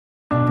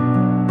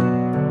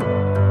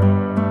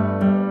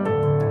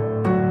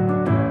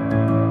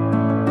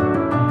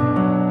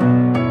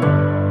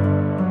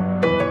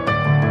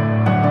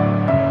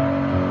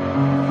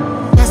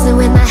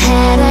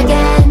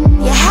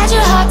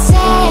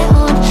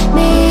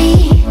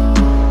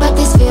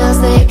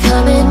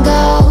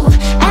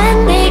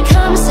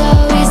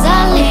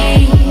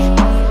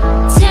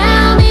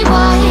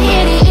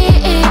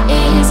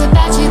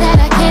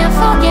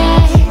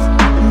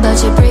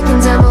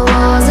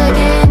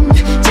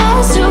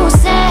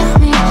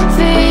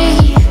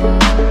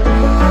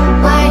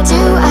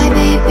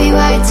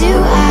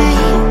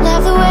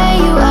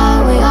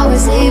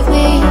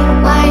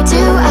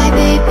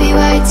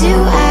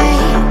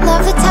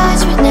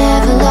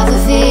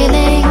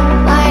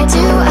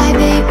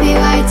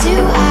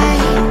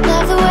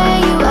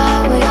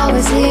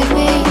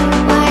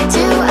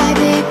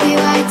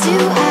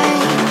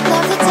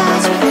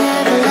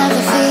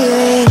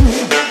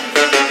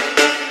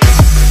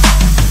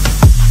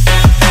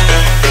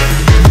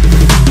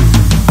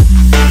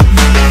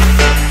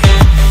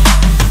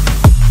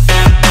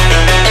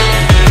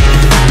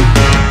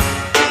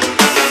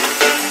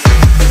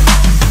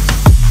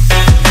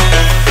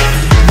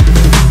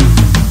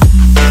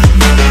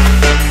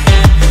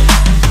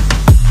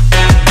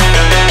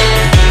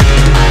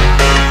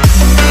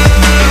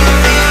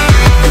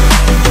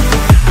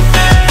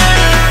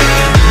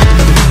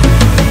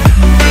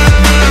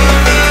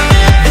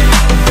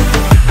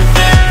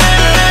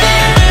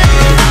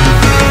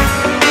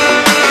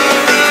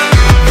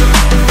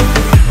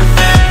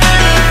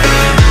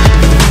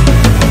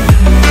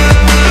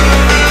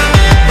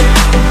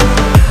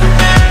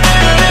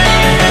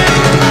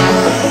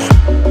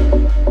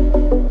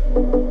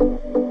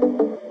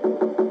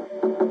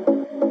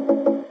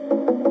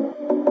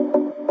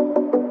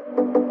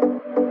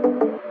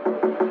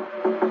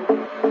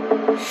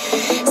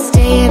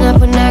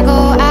up when I go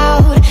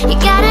out. You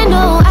gotta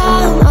know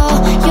I'm all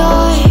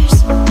yours.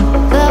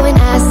 But when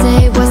I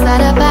say what's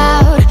that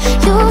about,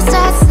 you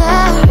start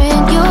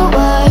slurring your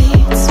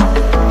words.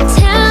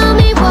 Tell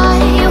me why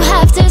you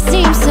have to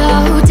seem so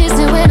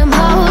distant when I'm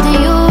holding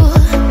you.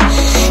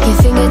 Your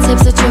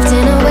fingertips are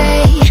drifting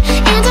away,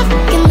 and I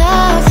fucking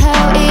love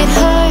how it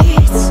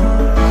hurts.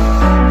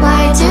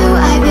 Why do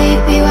I,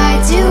 baby, why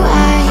do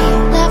I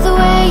love the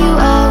way you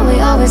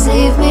always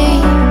leave me?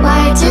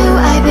 Why do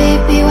I,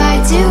 baby, why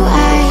do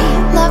I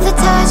love the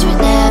touch but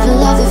never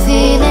love the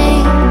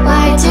feeling?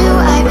 Why do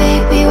I,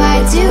 baby, why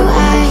do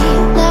I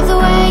love the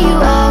way you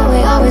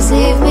always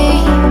leave me?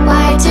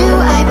 Why do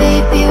I,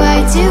 baby, why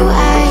do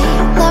I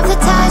love the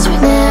touch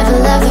but never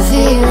love the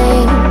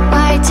feeling?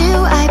 Why do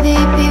I,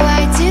 baby,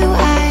 why do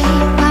I?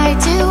 Why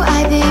do I,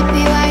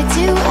 baby, why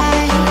do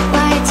I?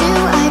 Why do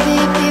I,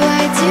 baby,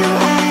 why do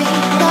I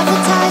love the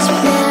touch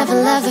but never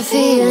love the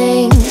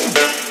feeling?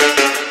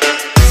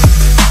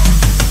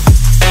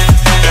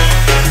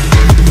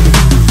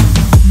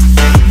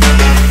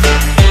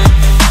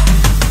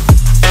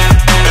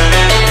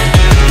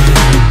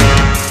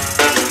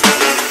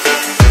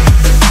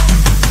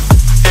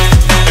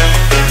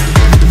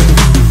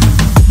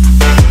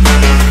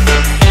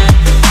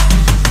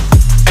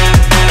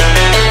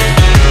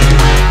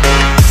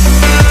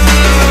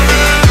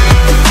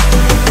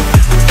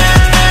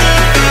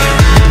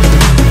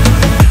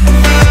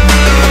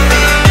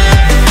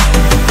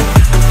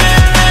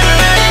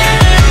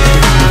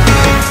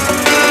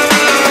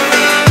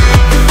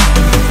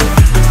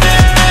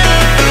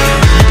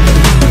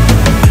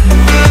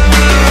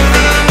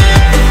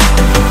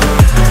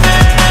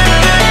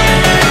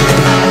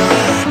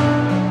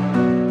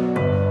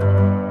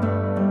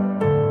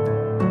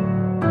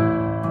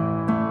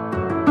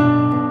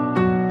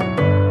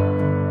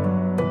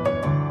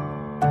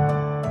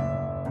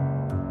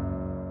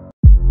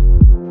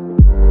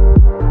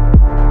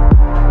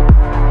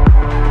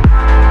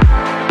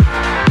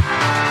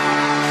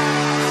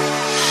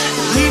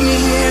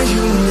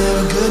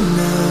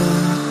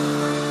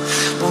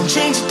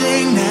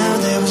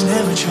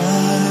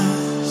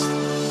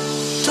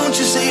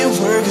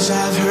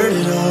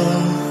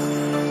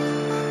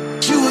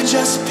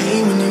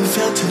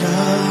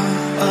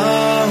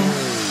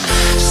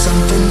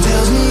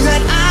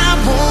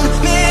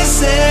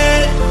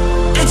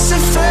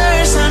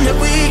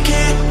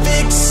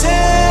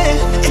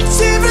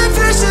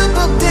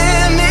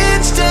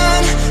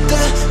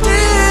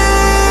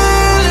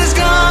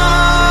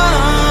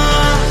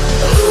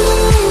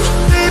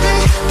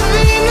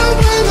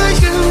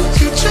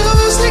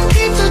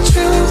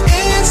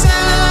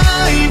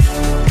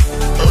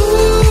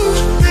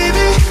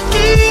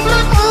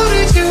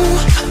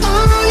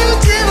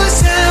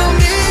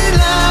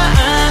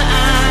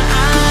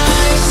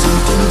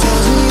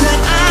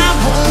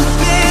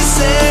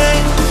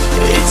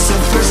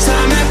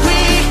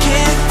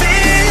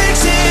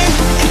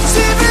 It's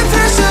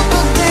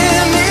irreversible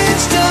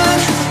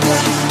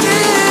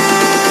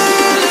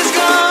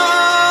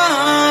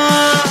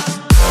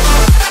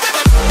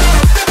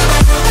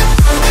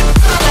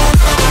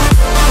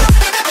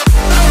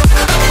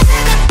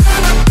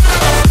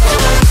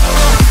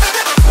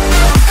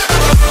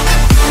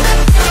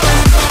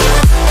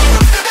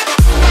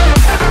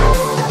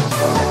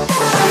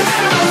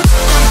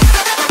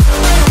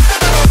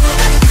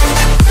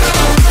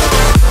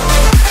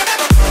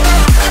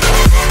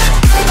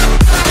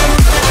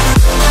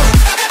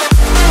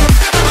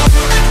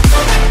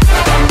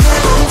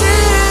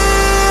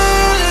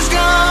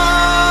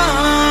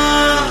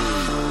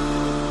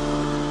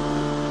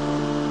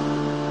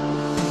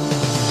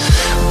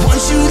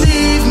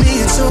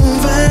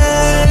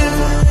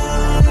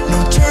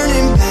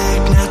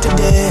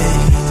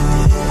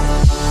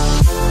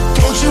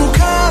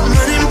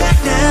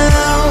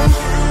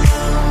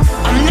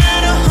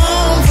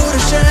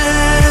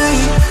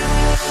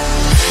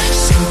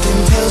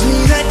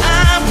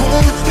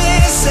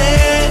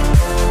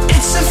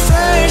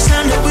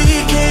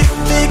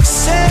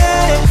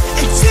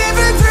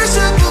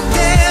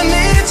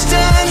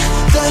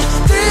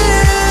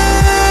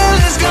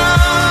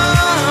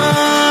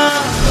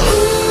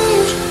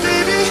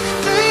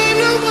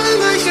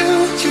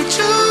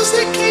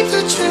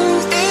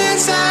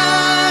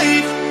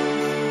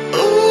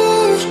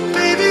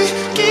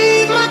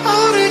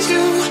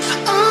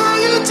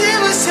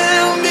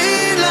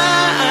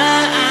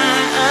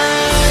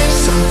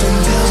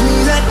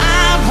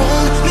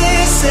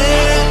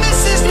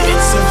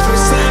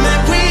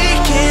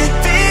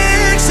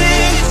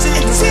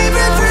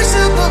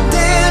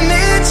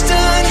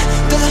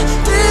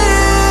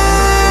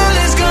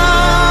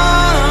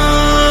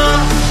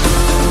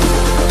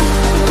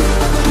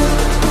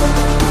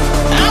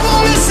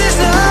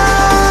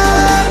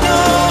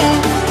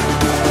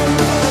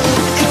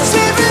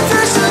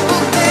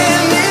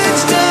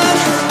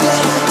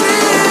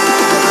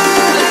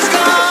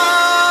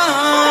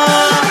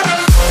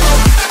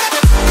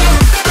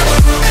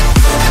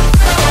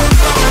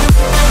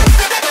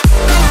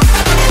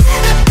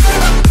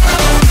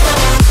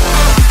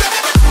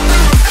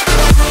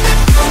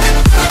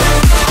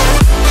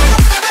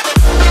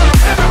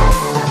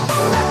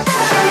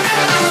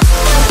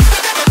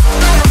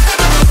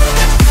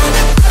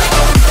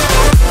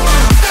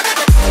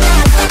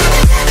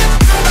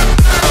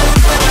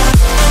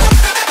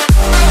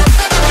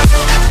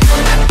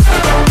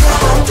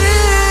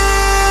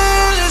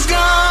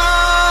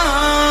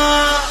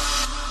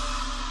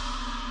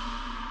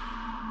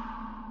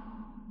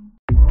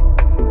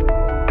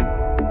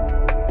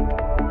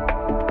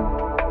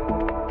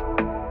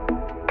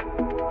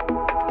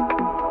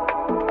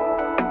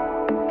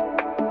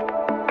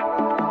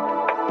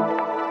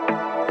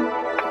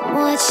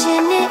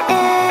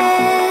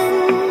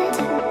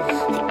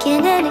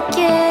again and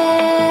again.